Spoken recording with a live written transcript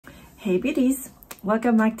Hey beauties!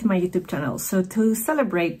 Welcome back to my YouTube channel. So to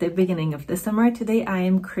celebrate the beginning of the summer, today I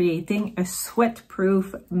am creating a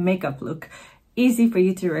sweat-proof makeup look, easy for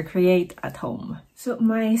you to recreate at home. So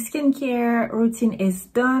my skincare routine is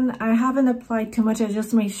done. I haven't applied too much. I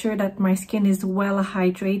just made sure that my skin is well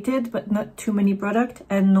hydrated, but not too many product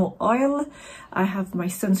and no oil. I have my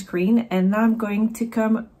sunscreen, and now I'm going to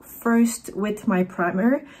come first with my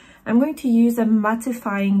primer. I'm going to use a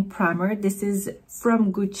mattifying primer. This is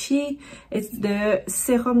from Gucci. It's the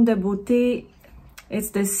Serum de Beauté.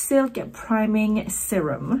 It's the Silk Priming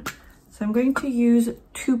Serum. So I'm going to use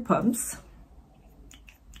 2 pumps.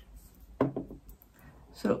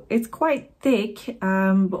 So it's quite thick,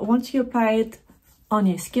 but once you apply it on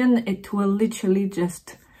your skin, it will literally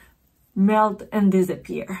just melt and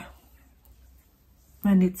disappear.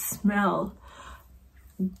 And it smells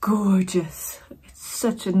gorgeous. It's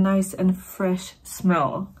such a nice and fresh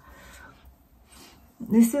smell.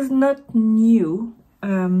 This is not new.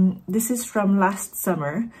 This is from last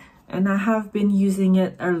summer, and I have been using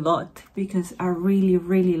it a lot because I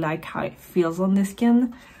really like how it feels on the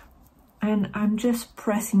skin, and I'm just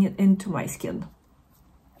pressing it into my skin.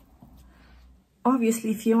 Obviously,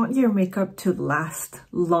 if you want your makeup to last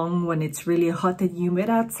long when it's really hot and humid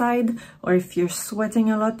outside, or if you're sweating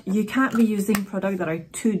a lot, you can't be using products that are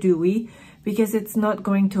too dewy because it's not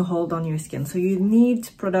going to hold on your skin. So you need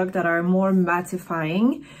products that are more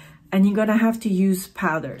mattifying, and you're gonna have to use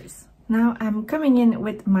powders. Now I'm coming in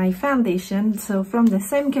with my foundation. So from the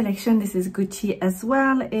same collection, this is Gucci as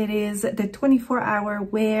well. It is the 24-hour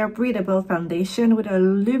wear breathable foundation with a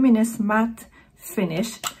luminous matte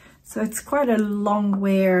finish. So it's quite a long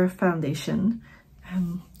wear foundation.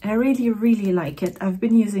 I really like it. I've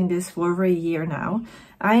been using this for over a year now.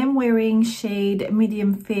 I am wearing shade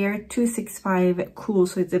Medium Fair 265 Cool.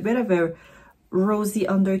 So it's a bit of a rosy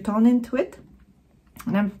undertone into it.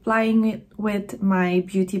 And I'm applying it with my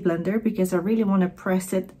beauty blender because I really want to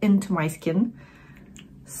press it into my skin.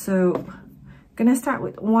 So I'm gonna start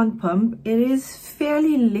with 1 pump. It is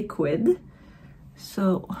fairly liquid,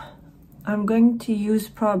 so I'm going to use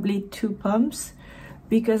probably 2 pumps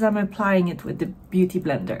because I'm applying it with the beauty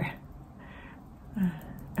blender.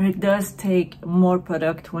 It does take more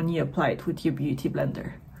product when you apply it with your beauty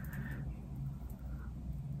blender.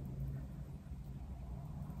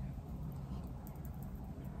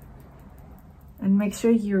 And make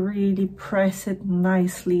sure you really press it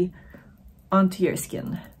nicely onto your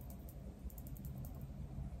skin.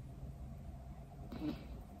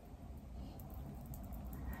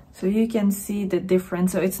 So you can see the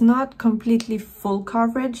difference. So it's not completely full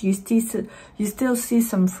coverage. You still see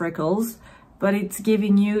some freckles, but it's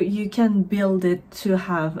giving you can build it to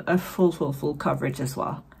have a full coverage as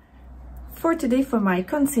well. For today, for my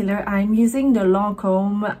concealer, I'm using the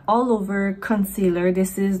Lancome All Over Concealer.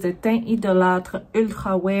 This is the Teint Idole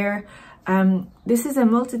Ultra Wear. This is a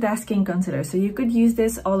multitasking concealer, so you could use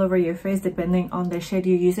this all over your face depending on the shade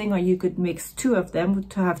you're using, or you could mix 2 of them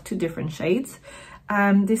to have 2 different shades.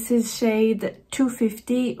 This is shade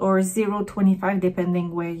 250 or 025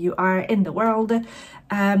 depending where you are in the world.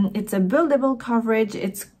 It's a buildable coverage,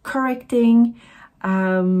 it's correcting,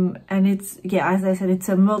 and it's, yeah, as I said, it's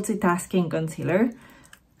a multitasking concealer.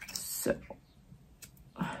 So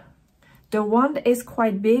the wand is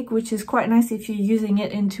quite big, which is quite nice if you're using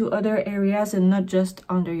it into other areas and not just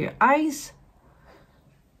under your eyes.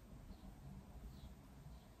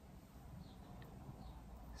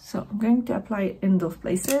 So I'm going to apply it in those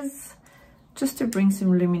places just to bring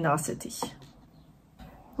some luminosity.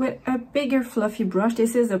 With a bigger fluffy brush,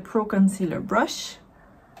 this is a Pro Concealer brush.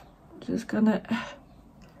 Just gonna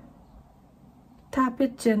tap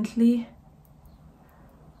it gently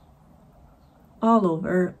all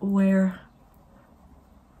over where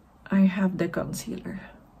I have the concealer.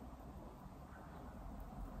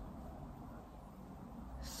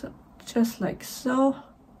 So just like so.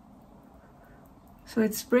 So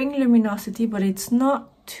it's bringing luminosity, but it's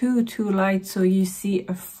not too light, so you see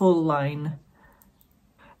a full line.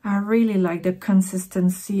 I really like the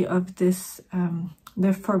consistency of this,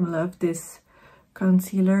 the formula of this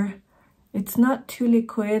concealer. It's not too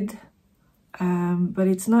liquid, but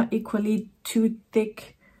it's not equally too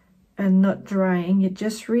thick and not drying. It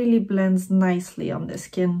just really blends nicely on the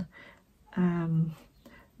skin, no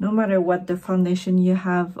matter what the foundation you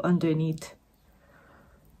have underneath.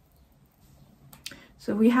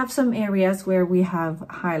 So we have some areas where we have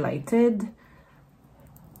highlighted,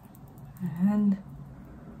 and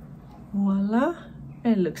voila,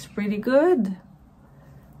 it looks pretty good.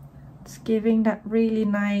 It's giving that really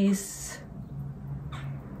nice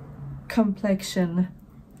complexion.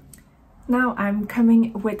 Now I'm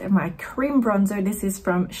coming with my cream bronzer. This is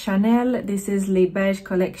from Chanel. This is Les Beiges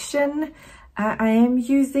collection. I am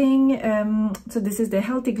using, so this is the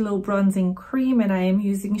Healthy Glow Bronzing Cream, and I am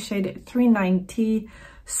using shade 390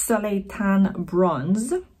 Soleil Tan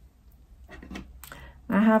Bronze.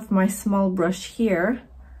 I have my small brush here.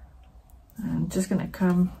 I'm just gonna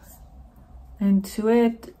come into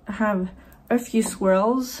it. I have a few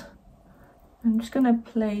swirls. I'm just gonna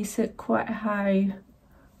place it quite high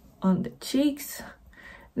on the cheeks,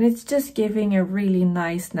 and it's just giving a really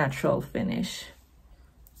nice natural finish,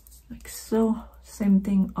 like so. Same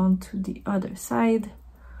thing onto the other side.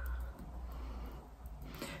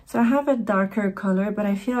 So I have a darker color, but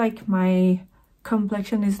I feel like my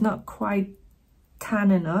complexion is not quite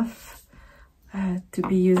tan enough to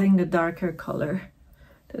be using the darker color,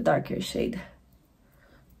 the darker shade.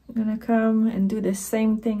 I'm gonna come and do the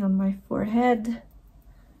same thing on my forehead.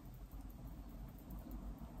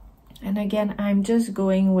 And again, I'm just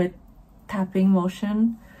going with tapping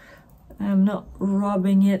motion. I'm not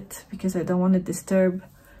rubbing it because I don't want to disturb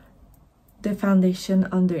the foundation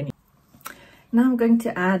underneath. Now I'm going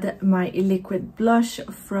to add my liquid blush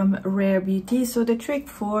from Rare Beauty. So the trick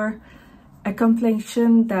for a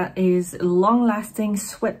complexion that is long-lasting,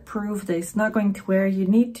 sweat-proof, that is not going to wear, you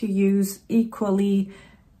need to use equally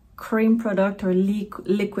cream product or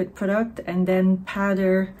liquid product and then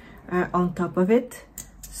powder on top of it.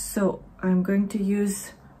 So I'm going to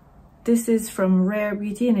use, this is from Rare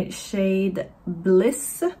Beauty and it's shade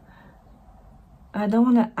Bliss. I don't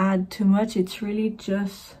want to add too much, it's really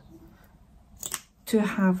just to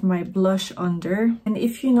have my blush under. And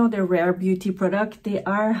if you know the Rare Beauty product, they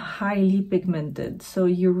are highly pigmented, so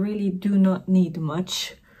you really do not need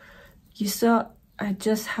much. You saw I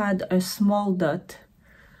just had a small dot,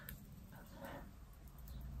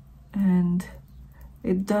 and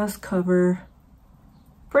it does cover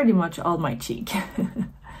pretty much all my cheek.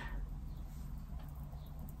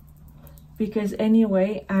 Because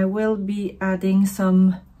anyway, I will be adding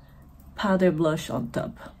some powder blush on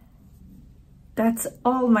top. That's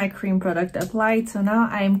all my cream product applied. So now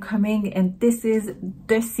I am coming, and this is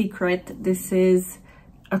the secret. This is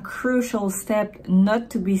a crucial step not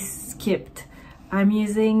to be skipped. I'm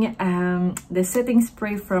using the setting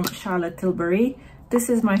spray from Charlotte Tilbury. This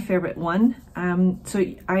is my favorite one. So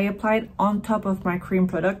I applied on top of my cream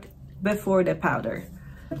product before the powder.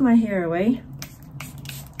 Put my hair away.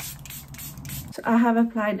 So I have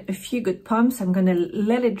applied a few good pumps. I'm gonna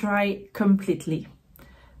let it dry completely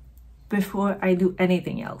before I do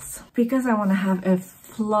anything else. Because I wanna have a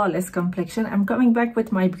flawless complexion, I'm coming back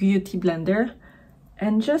with my beauty blender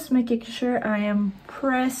and just making sure I am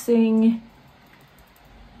pressing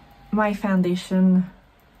my foundation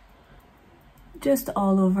just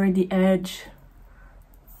all over the edge,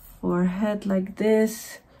 forehead like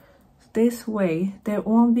this. This way there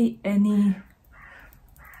won't be any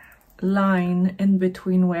line in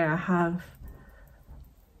between where I have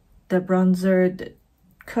the bronzer, the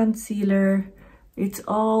concealer. It's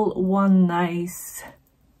all one nice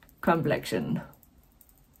complexion.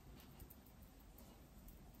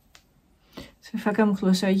 So if I come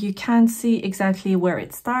closer, you can't see exactly where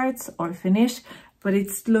it starts or finish, but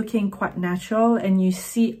it's looking quite natural, and you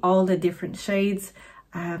see all the different shades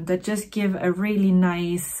that just give a really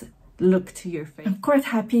nice look to your face. I'm quite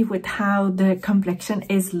happy with how the complexion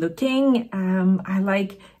is looking. I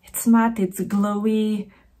like it's matte, it's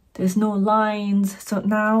glowy, there's no lines. So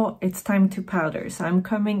now it's time to powder. So I'm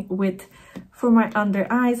coming with, for my under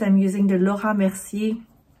eyes, I'm using the Mercier.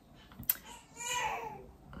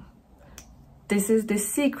 This is the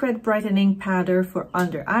Secret Brightening Powder for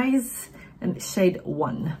under eyes, and shade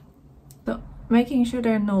 1. So making sure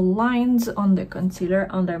there are no lines on the concealer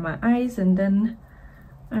under my eyes, and then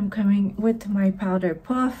I'm coming with my powder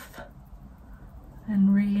puff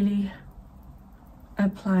and really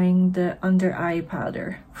applying the under eye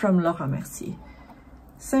powder from Mercier.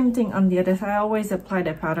 Same thing on the other side. I always apply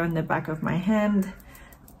the powder on the back of my hand,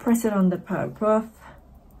 press it on the powder puff,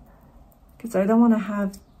 because I don't want to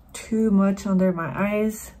have too much under my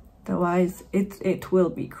eyes, otherwise it will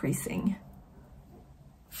be creasing.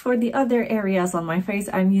 For the other areas on my face,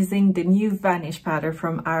 I'm using the new Vanish powder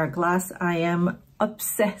from Hourglass. I am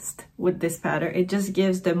obsessed with this powder. It just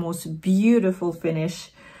gives the most beautiful finish.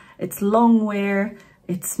 It's long wear,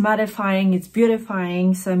 it's mattifying, it's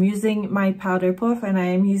beautifying. So I'm using my powder puff, and I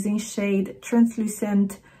am using shade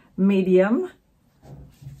Translucent Medium.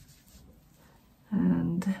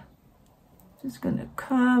 And just gonna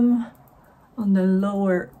come on the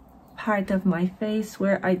lower part of my face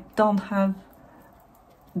where I don't have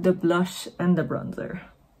the blush and the bronzer.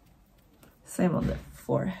 Same on the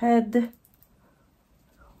forehead.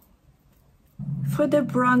 For the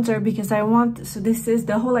bronzer, because I want, so this is,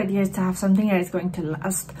 the whole idea is to have something that is going to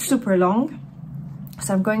last super long.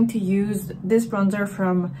 So I'm going to use this bronzer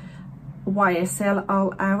from YSL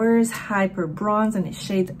All Hours Hyper Bronze, and it's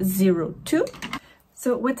shade 02.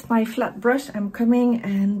 So with my flat brush, I'm coming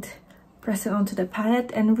and pressing onto the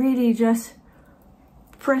palette and really just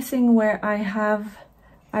pressing where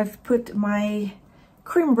I've put my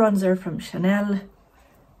cream bronzer from Chanel.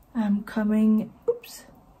 I'm coming, oops,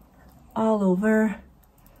 all over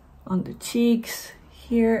on the cheeks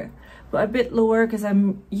here, but a bit lower because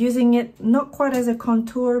I'm using it not quite as a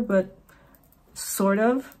contour, but sort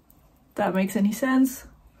of. That makes any sense?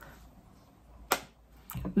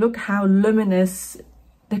 Look how luminous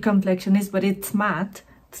the complexion is, but it's matte.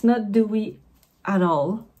 It's not dewy at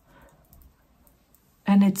all.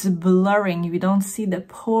 And it's blurring. You don't see the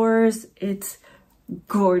pores. It's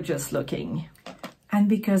gorgeous looking. And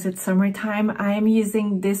because it's summertime, I am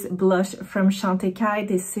using this blush from Chantecaille.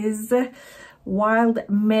 This is Wild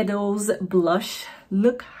Meadows blush.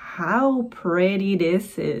 Look how pretty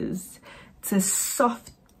this is. It's a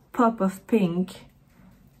soft pop of pink.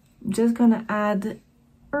 I'm just gonna add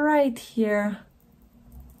right here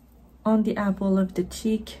on the apple of the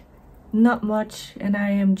cheek. Not much, and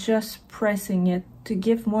I am just pressing it to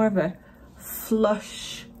give more of a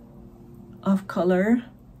flush of color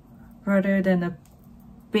rather than a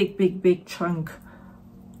big chunk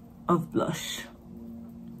of blush.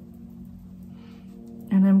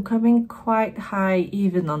 And I'm coming quite high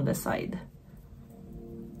even on the side.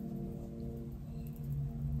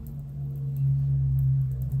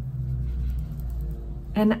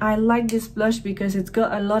 And I like this blush because it's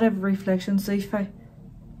got a lot of reflection. So if I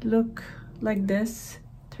look like this,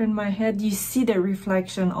 turn my head, you see the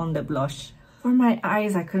reflection on the blush. For my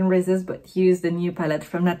eyes, I couldn't resist but use the new palette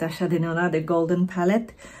from Natasha Denona, the Golden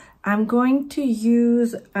palette. I'm going to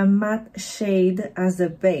use a matte shade as a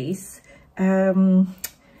base.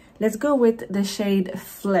 Let's go with the shade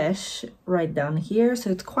Flesh right down here.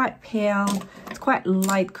 So it's quite pale, it's quite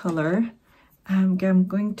light color. I'm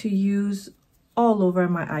going to use all over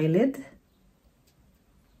my eyelid.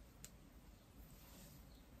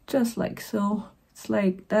 Just like so. It's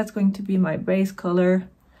like, that's going to be my base color.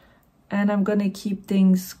 And I'm gonna keep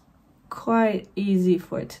things quite easy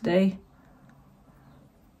for today.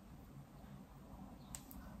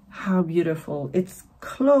 How beautiful. It's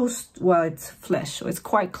close, well, it's flesh, so it's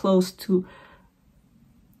quite close to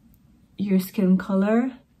your skin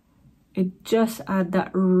color. It just adds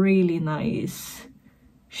that really nice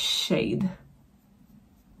shade.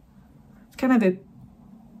 It's kind of a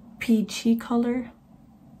peachy color.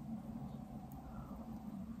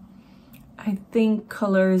 I think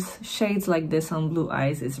shades like this on blue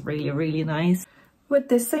eyes is really nice. With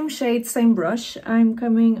the same shade, same brush, I'm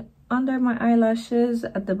coming under my eyelashes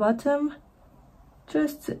at the bottom,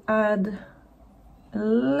 just to add a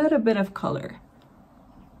little bit of color.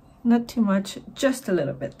 Not too much, just a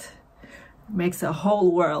little bit. Makes a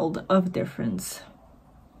whole world of difference.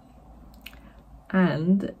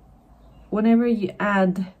 And whenever you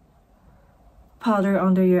add powder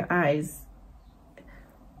under your eyes,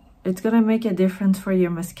 it's gonna make a difference for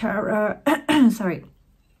your mascara. Sorry.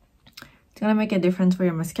 It's gonna make a difference for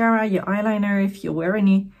your mascara, your eyeliner, if you wear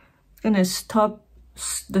any. It's gonna stop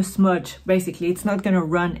the smudge, basically. It's not gonna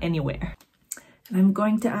run anywhere. And I'm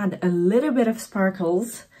going to add a little bit of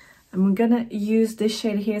sparkles. I'm gonna use this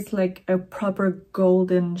shade here. It's like a proper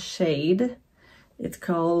golden shade. It's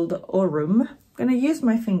called Aurum. I'm gonna use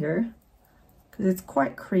my finger because it's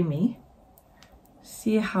quite creamy.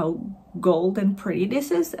 See how gold and pretty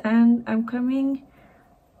this is, and I'm coming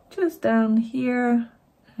just down here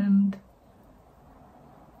and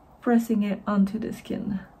pressing it onto the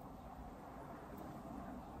skin.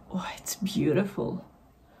 Oh, it's beautiful.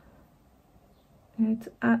 It's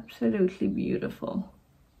absolutely beautiful.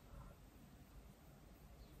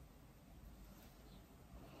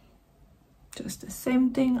 Just the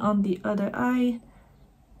same thing on the other eye,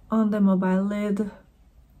 on the mobile lid.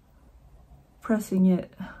 Pressing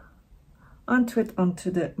it onto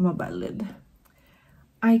the mobile lid.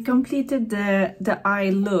 I completed the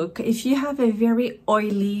eye look. If you have a very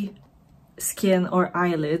oily skin or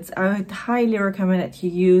eyelids, I would highly recommend that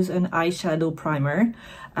you use an eyeshadow primer.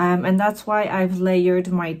 And that's why I've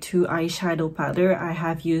layered my two eyeshadow powder. I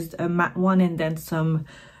have used a matte one and then some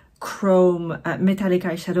chrome metallic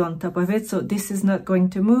eyeshadow on top of it. So this is not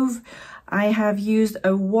going to move. I have used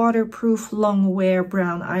a waterproof long wear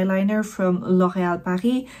brown eyeliner from L'Oréal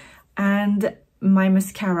Paris and my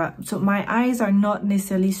mascara. So my eyes are not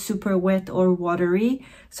necessarily super wet or watery,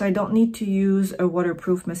 so I don't need to use a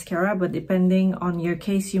waterproof mascara, but depending on your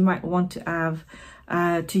case, you might want to have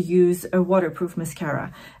to use a waterproof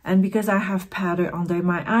mascara. And because I have powder under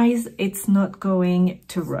my eyes, it's not going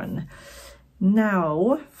to run.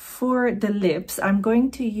 Now for the lips, I'm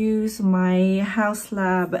going to use my Haus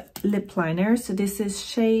Lab lip liner. So this is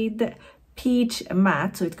shade Peach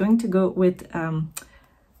Matte. So it's going to go with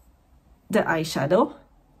the eyeshadow.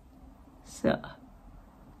 So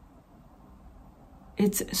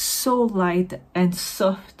it's so light and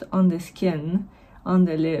soft on the skin, on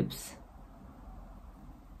the lips.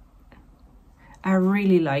 I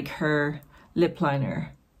really like her lip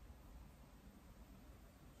liner.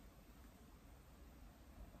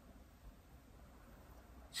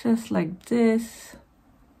 Just like this.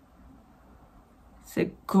 It's a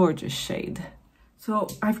gorgeous shade. So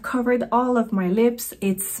I've covered all of my lips.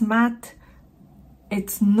 It's matte.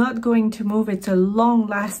 It's not going to move. It's a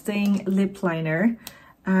long-lasting lip liner.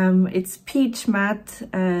 It's Peach Matte,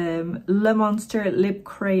 Le Monster Lip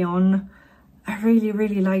Crayon. I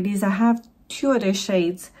really like these. I have 2 other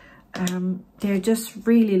shades. They're just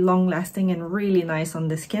really long-lasting and really nice on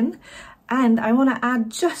the skin. And I want to add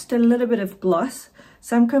just a little bit of gloss.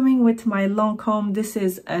 So I'm coming with my Lancome. This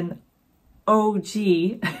is an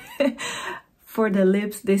OG for the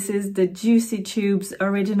lips. This is the Juicy Tubes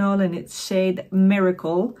Original and it's shade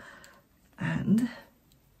Miracle. And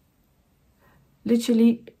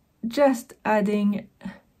literally just adding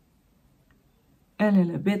a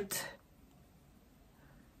little bit.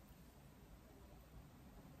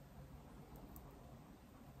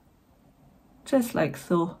 Just like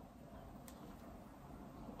so.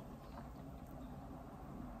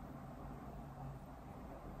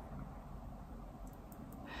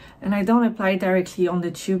 And I don't apply directly on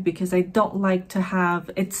the tube because I don't like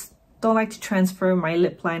to transfer my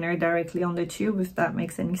lip liner directly on the tube, if that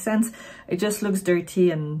makes any sense. It just looks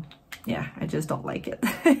dirty and yeah, I just don't like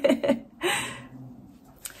it.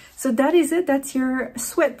 So that is it. That's your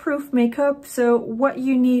sweat-proof makeup. So what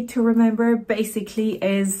you need to remember basically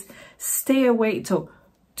is stay away. So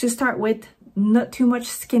to start with, not too much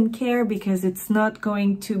skincare because it's not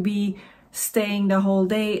going to be staying the whole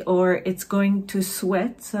day or it's going to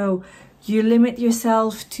sweat. So you limit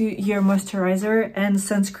yourself to your moisturizer and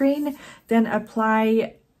sunscreen, then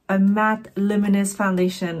apply a matte luminous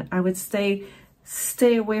foundation. I would stay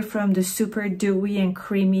away from the super dewy and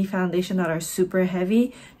creamy foundation that are super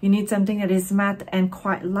heavy. You need something that is matte and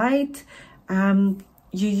quite light.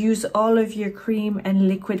 You use all of your cream and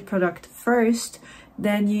liquid product first,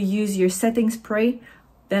 then you use your setting spray,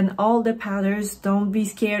 then all the powders. Don't be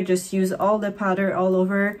scared, just use all the powder all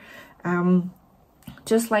over.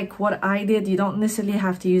 Just like what I did, you don't necessarily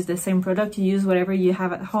have to use the same product. You use whatever you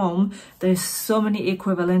have at home. There's so many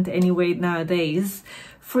equivalent anyway nowadays.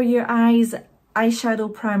 For your eyes,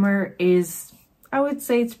 eyeshadow primer is, I would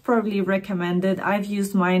say it's probably recommended. I've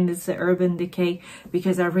used mine, it's the Urban Decay,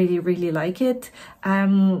 because I really like it.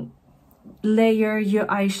 Layer your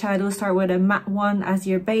eyeshadow, start with a matte one as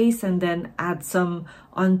your base and then add some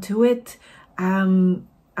onto it. I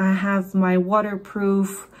have my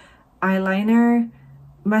waterproof eyeliner.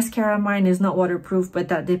 Mascara, mine is not waterproof, but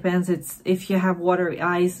that depends. It's if you have watery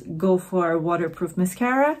eyes, go for a waterproof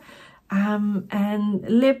mascara. And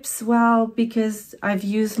lips, well, because I've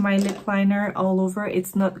used my lip liner all over,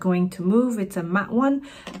 it's not going to move. It's a matte one,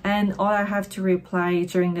 and all I have to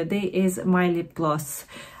reapply during the day is my lip gloss.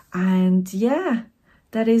 And yeah,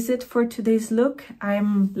 that is it for today's look.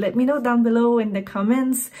 Let me know down below in the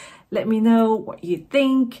comments. Let me know what you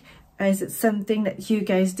think. Is it something that you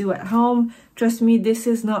guys do at home? Trust me, this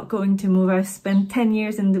is not going to move. I've spent 10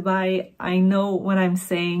 years in Dubai. I know what I'm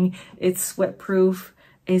saying. It's sweat proof.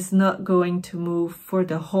 It's not going to move for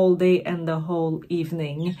the whole day and the whole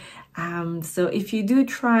evening. So if you do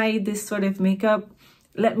try this sort of makeup,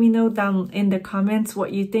 let me know down in the comments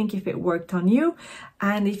what you think, if it worked on you.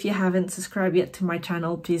 And if you haven't subscribed yet to my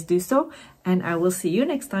channel, please do so. And I will see you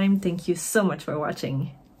next time. Thank you so much for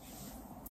watching.